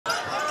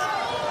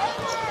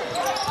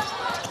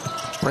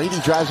Brady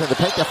drives in the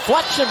paint.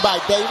 Deflection by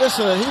Davis,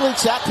 and then he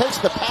leaks out, takes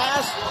the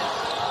pass.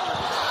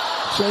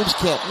 James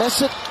can't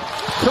miss it.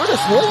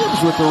 Curtis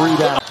Williams with the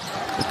rebound.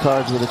 The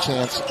Cards with a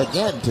chance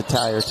again to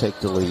tie or take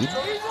the lead.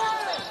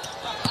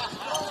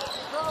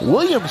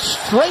 Williams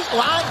straight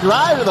line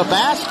drive to the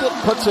basket,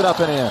 puts it up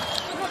and in.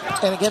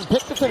 And again,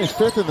 picked to finish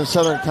 5th in the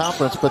Southern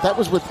Conference, but that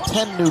was with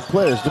 10 new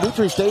players.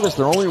 Demetrius Davis,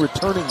 their only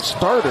returning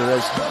starter,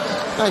 as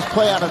nice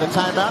play out of the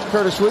timeout.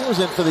 Curtis Williams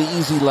in for the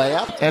easy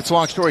layup. That's a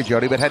long story,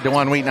 Jody, but had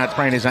DeJuan Wheat not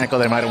sprained his ankle,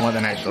 they might have won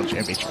the national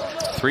championship.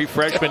 3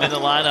 freshmen in the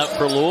lineup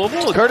for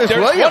Louisville. Curtis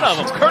Williams. One of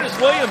them, Curtis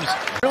Williams.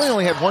 Really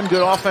only had one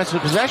good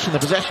offensive possession, the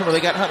possession where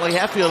they got Huntley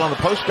Hatfield on the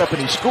post-up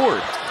and he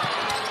scored.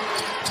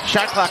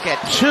 Shot clock at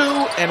 2,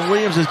 and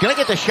Williams is going to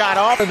get the shot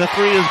off, and the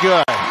 3 is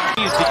good.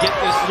 To get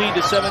this lead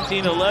to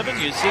 17-11,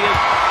 you see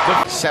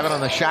it. 7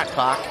 on the shot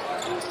clock.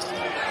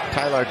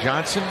 Tyler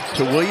Johnson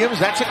to Williams.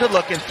 That's a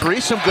good-looking 3.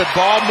 Some good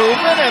ball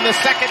movement, and the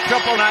second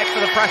triple night for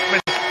the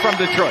freshman from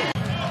Detroit.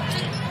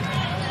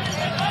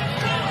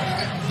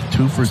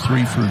 2 for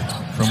 3 from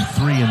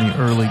 3 in the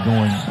early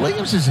going.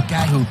 Williams is a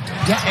guy who,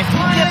 if he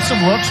gets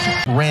some looks,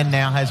 Rand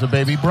now has a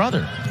baby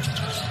brother.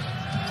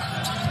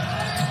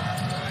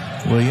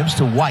 Williams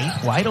to White.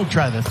 White will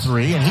try the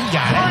 3, and he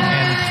got it.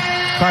 And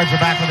Cards are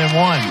back within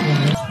 1.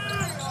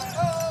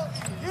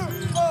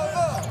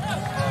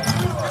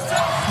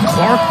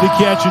 Clark, the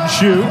catch and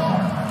shoot.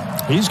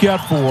 He's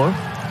got 4.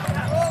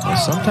 Well,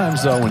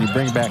 sometimes, though, when you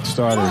bring back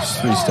starters,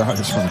 3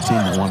 starters from a team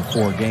that won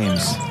 4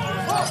 games,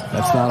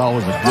 that's not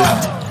always a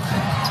good thing.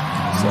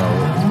 So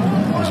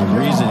there's a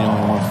reason you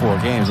only won 4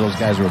 games. Those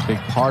guys were a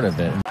big part of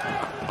it.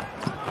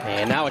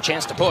 And now a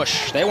chance to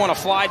push. They want to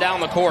fly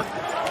down the court.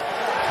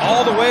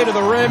 All the way to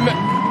the rim.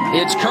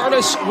 It's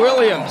Curtis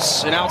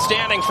Williams, an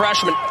outstanding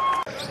freshman.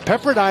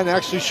 Pepperdine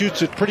actually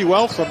shoots it pretty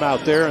well from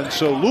out there, and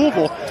so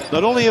Louisville,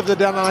 not only have they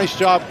done a nice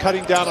job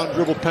cutting down on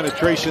dribble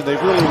penetration,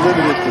 they've really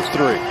limited the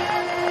 3.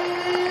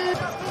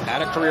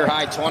 Had a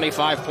career-high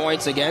 25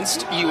 points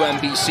against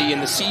UMBC in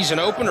the season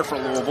opener for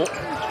Louisville,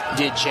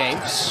 did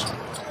James.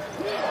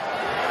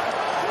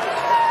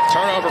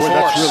 Turnover force.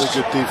 That's really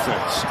good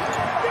defense.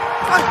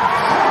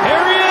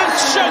 Here he is,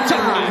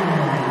 showtime!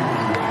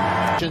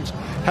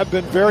 Have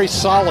been very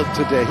solid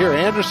today. Here,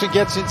 Anderson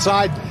gets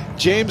inside.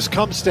 James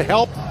comes to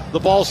help. The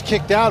ball's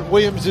kicked out.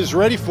 Williams is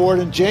ready for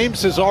it, and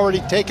James has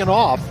already taken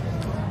off.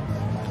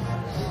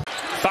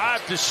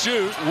 5 to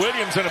shoot.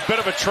 Williams in a bit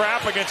of a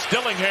trap against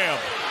Dillingham.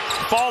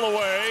 Fall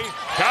away.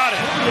 Got it.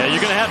 Yeah,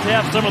 you're going to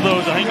have some of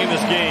those hanging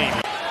this game.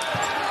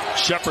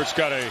 Shepard's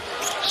got a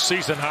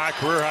season-high,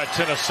 career-high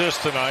 10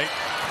 assists tonight.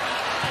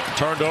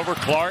 Turned over,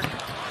 Clark.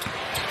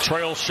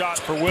 Trail shot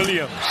for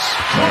Williams.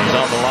 On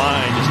the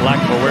line, just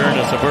lack of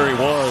awareness of where he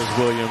was,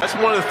 Williams. That's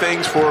one of the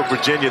things for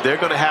Virginia. They're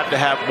going to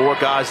have more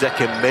guys that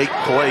can make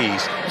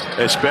plays,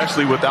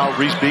 especially without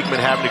Reese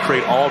Beekman having to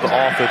create all the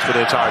offense for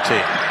the entire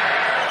team.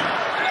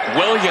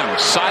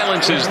 Williams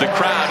silences the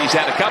crowd. He's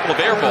had a couple of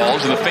air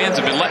balls, and the fans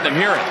have been letting him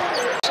hear it.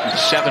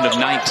 7 of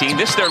 19.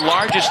 This is their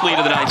largest lead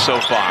of the night so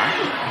far.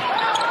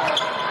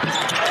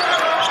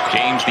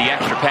 James, the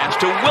extra pass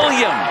to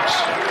Williams.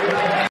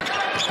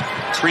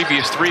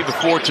 Previous 3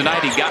 before tonight,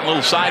 he got a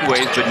little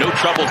sideways, but no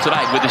trouble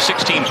tonight with the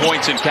 16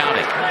 points and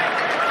counting.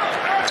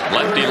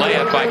 Lefty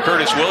layup by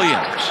Curtis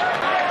Williams.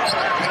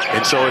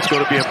 And so it's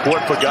going to be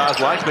important for guys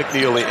like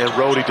McNeely and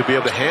Rhodey to be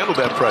able to handle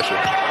that pressure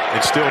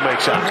and still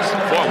make shots.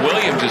 Boy,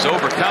 Williams has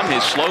overcome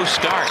his slow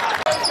start.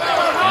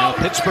 Now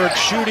Pittsburgh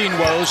shooting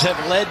woes have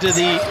led to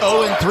the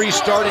 0-3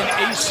 start in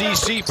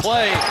ACC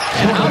play.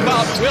 And how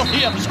about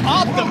Williams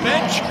off the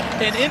bench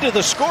and into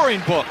the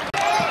scoring book?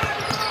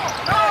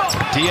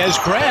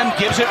 Diaz-Graham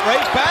gives it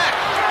right back.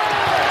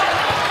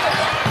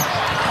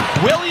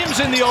 Williams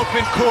in the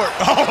open court.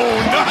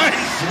 Oh,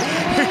 nice!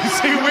 You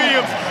see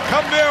Williams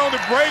come there on the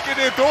break and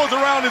then throws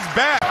around his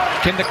back.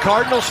 Can the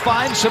Cardinals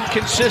find some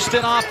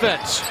consistent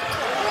offense?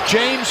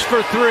 James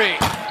for 3.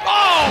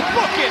 Oh,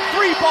 book it!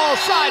 3-ball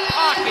side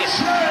pocket.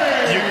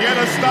 You get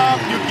a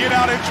stop, you get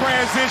out in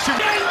transition.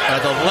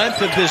 The length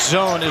of this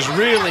zone is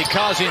really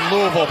causing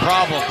Louisville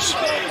problems.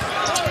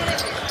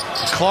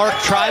 Clark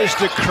tries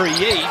to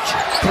create.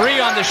 3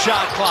 on the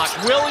shot clock.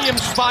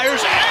 Williams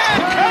fires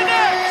and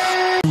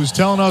connects. He was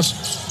telling us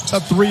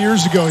 3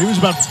 years ago he was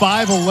about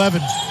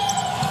 5'11".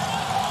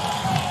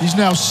 He's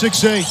now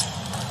 6'8".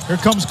 Here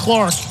comes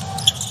Clark.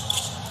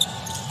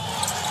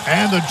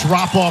 And the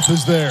drop-off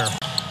is there.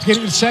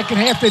 Getting the second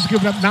half, they've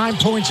given up 9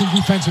 points in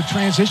defensive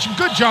transition.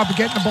 Good job of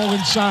getting the ball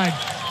inside,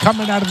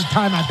 coming out of the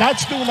timeout.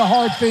 That's doing the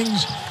hard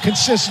things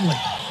consistently.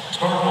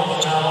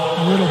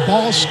 A little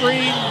ball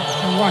screen,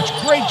 and watch,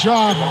 great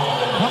job,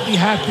 Huntley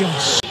Hatfield.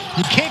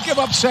 You can't give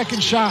up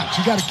second shots.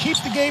 You got to keep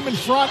the game in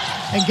front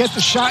and get the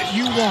shot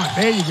you want.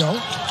 There you go.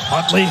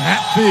 Huntley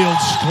Hatfield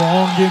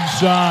strong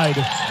inside.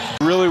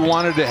 Really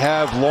wanted to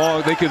have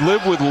long, they could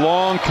live with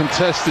long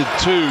contested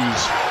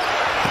 2s.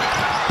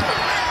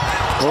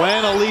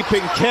 Glenn, a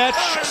leaping catch,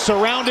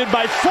 surrounded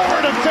by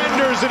 4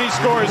 defenders, and he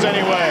scores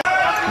anyway.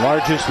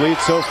 Largest lead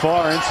so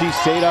far, NC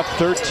State up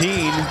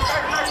 13.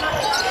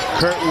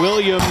 Kurt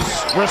Williams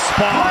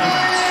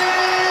responds.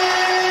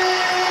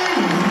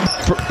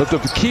 But the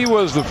key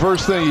was the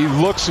first thing, he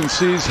looks and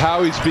sees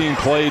how he's being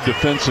played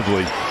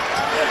defensively.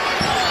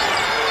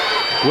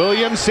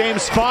 Williams, same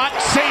spot,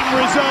 same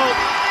result.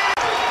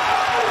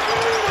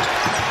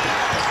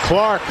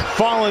 Clark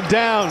falling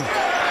down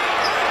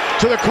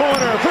to the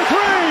corner for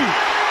three.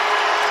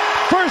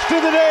 First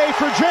of the day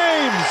for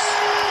James.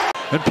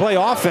 And play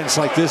offense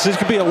like this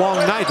could be a long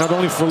night, not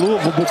only for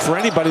Louisville, but for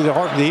anybody that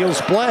Heart and the Heels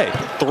play.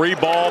 Three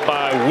ball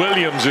by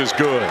Williams is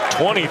good.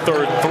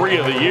 23rd three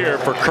of the year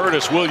for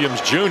Curtis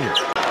Williams Jr.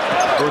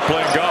 If we're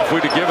playing golf,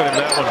 we'd have given him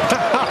that one.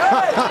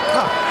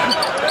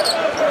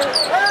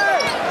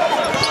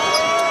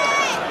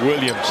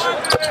 Williams,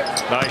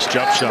 nice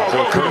jump shot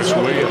for Curtis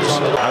Williams.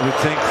 I would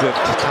think that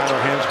Tyler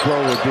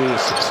Hansbrough would be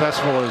as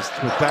successful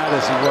with that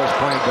as he was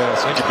playing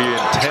basketball. He'd be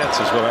intense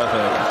is what I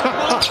think.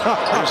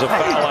 There's a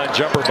foul line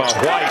jumper by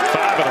White.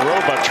 5 in a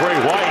row by Trey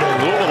White.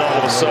 And Louisville all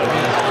of a sudden.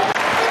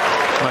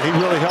 He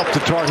really helped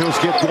the Tar Heels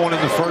get going in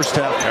the first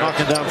half,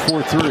 knocking down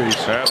 4 threes.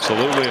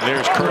 Absolutely, and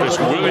there's Curtis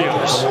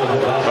Williams,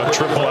 a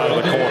triple out of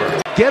the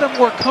corner. Get him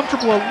more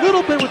comfortable a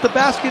little bit with the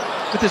basket,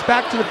 with his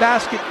back to the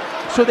basket,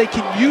 so they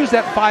can use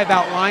that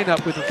 5-out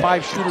lineup with the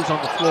 5 shooters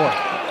on the floor.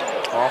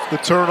 Off the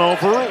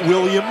turnover,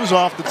 Williams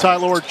off the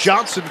Tyler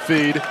Johnson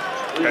feed,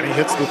 and he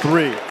hits the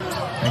 3.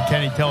 And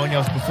Kenny telling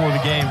us before the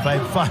game, if I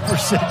had 5 or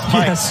 6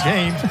 Mike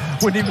James,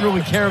 wouldn't even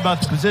really care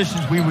about the positions.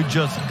 We would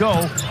just go,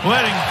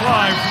 letting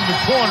fly from the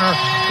corner.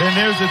 And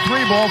there's a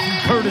 3 ball from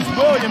Curtis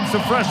Williams,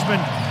 the freshman.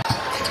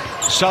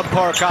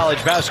 Subpar college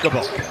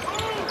basketball.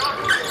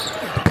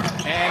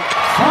 And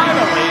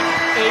finally,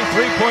 a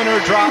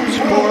 3-pointer drops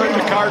for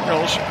the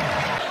Cardinals.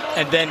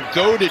 And then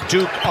go to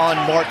Duke on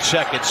March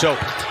 2nd. So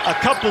a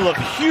couple of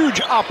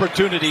huge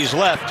opportunities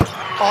left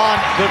on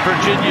the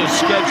Virginia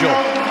schedule,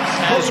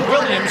 as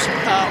Williams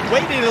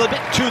waited a little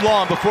bit too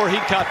long before he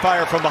caught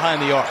fire from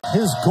behind the arc.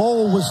 His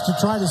goal was to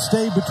try to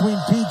stay between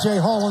P.J.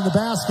 Hall and the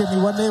basket, and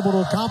he wasn't able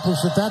to accomplish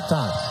it that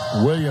time.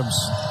 Williams,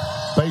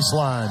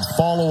 baseline,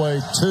 fall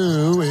away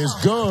 2 is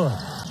good.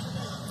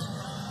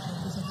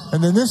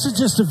 And then this is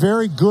just a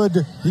very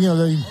good,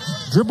 the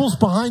dribbles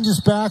behind his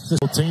back. The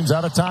team's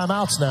out of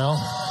timeouts now.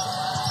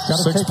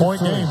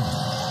 6-point game.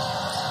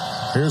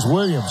 Here's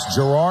Williams,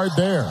 Gerard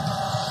there.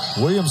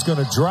 Williams going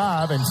to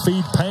drive and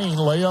feed Payne,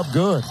 layup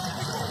good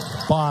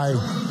by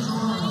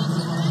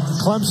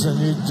Clemson.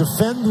 You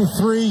defend the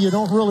 3, you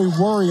don't really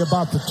worry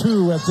about the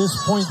 2 at this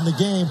point in the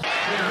game.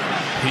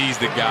 He's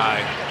the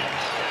guy.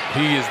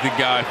 He is the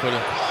guy for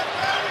the...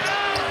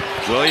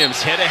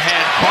 Williams hit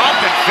ahead,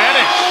 bump and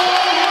finish.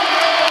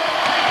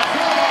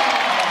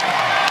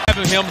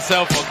 Having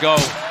himself a go.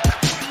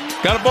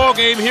 Got a ball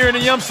game here in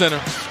the Yum Center.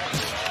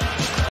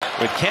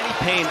 With Kenny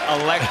Payne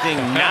electing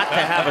not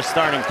to have a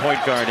starting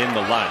point guard in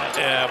the lineup.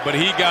 Yeah, but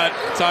he got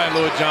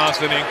Tyler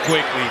Johnson in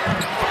quickly.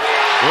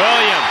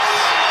 Williams.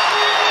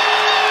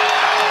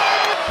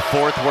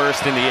 4th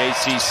worst in the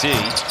ACC.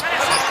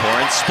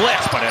 Pouring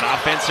splits, but an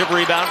offensive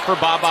rebound for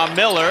Baba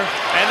Miller,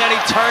 and then he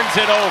turns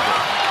it over.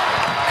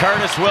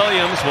 Curtis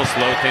Williams will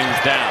slow things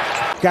down.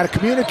 Got to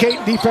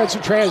communicate in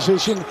defensive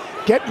transition,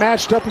 get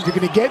matched up if you're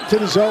going to get into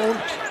the zone.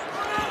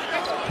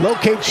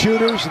 Locate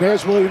shooters, and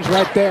there's Williams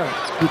right there.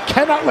 You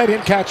cannot let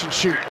him catch and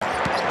shoot.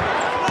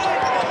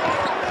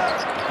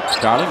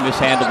 Starling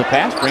mishandled the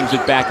pass, brings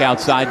it back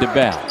outside to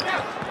Bell,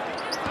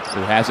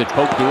 who has it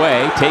poked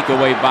away,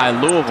 takeaway by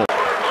Louisville.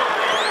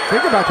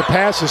 Think about the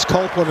passes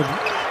Copeland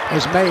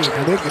has made.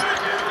 I think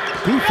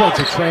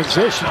defensive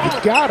transition, you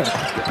got it.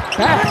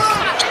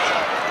 Pass.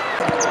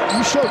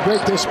 You showed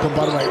great discipline,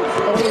 by the way.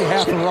 Only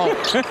half a row.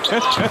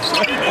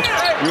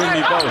 You and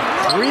me both.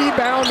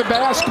 Rebound the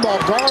basketball.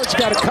 Guards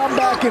got to come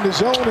back in the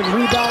zone and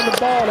rebound the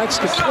ball. That's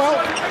the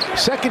 12th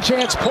second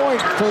chance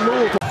point for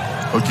Louisville.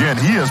 Again,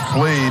 he has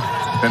played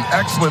an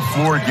excellent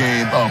floor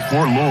game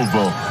for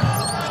Louisville.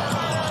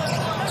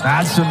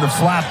 That's in the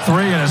flat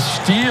 3 and a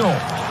steal.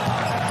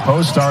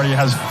 Post already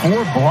has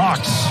 4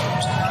 blocks.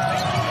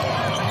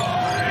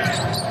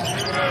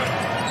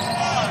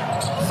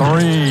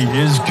 3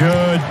 is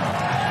good.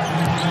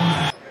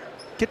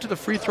 Get to the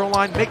free throw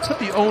line, put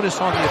the onus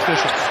on the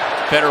officials.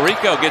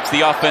 Federico gets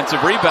the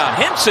offensive rebound.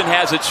 Henson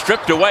has it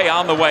stripped away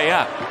on the way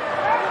up.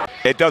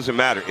 It doesn't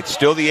matter. It's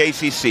still the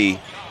ACC.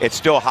 It's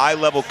still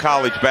high-level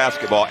college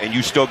basketball, and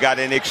you still got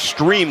an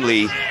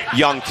extremely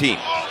young team.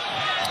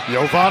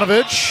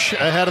 Jovanovic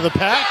ahead of the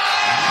pack,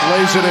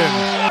 lays it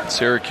in.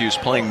 Syracuse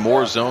playing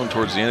more zone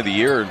towards the end of the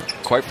year, and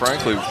quite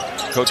frankly,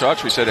 Coach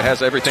Autry said it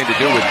has everything to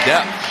do with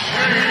depth.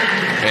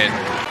 And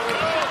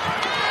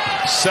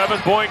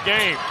 7-point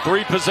game,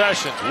 3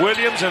 possessions.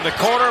 Williams in the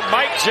corner,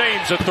 Mike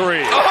James a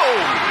 3. Oh!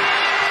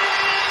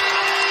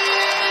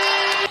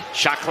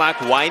 Shot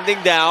clock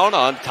winding down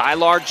on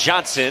Tyler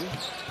Johnson.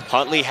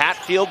 Huntley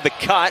Hatfield the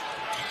cut.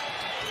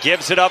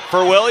 Gives it up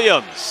for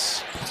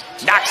Williams.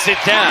 Knocks it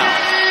down.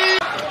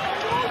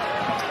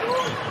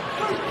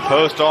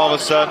 Post all of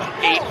a sudden,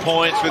 8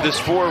 points with his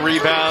 4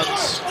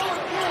 rebounds.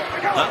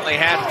 Huntley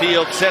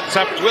Hatfield sets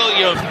up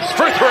Williams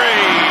for 3.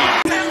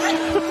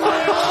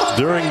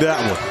 During that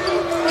one.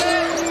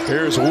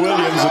 Here's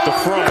Williams at the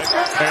front,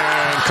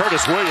 and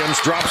Curtis Williams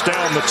drops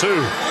down the 2.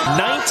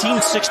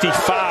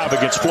 1965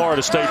 against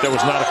Florida State. That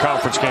was not a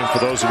conference game for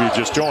those of you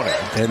just joining.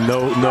 And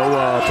no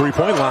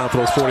three-point line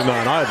for those 49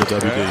 either,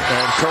 WD.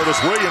 And Curtis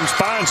Williams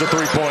finds a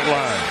three-point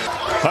line.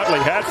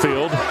 Huntley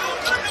Hatfield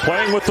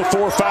playing with the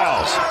 4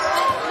 fouls.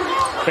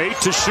 8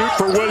 to shoot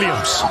for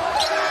Williams.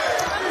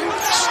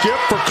 Skip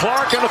for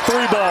Clark and a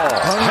 3 ball.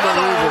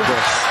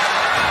 Unbelievable.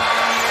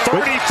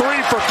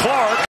 33 for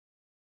Clark.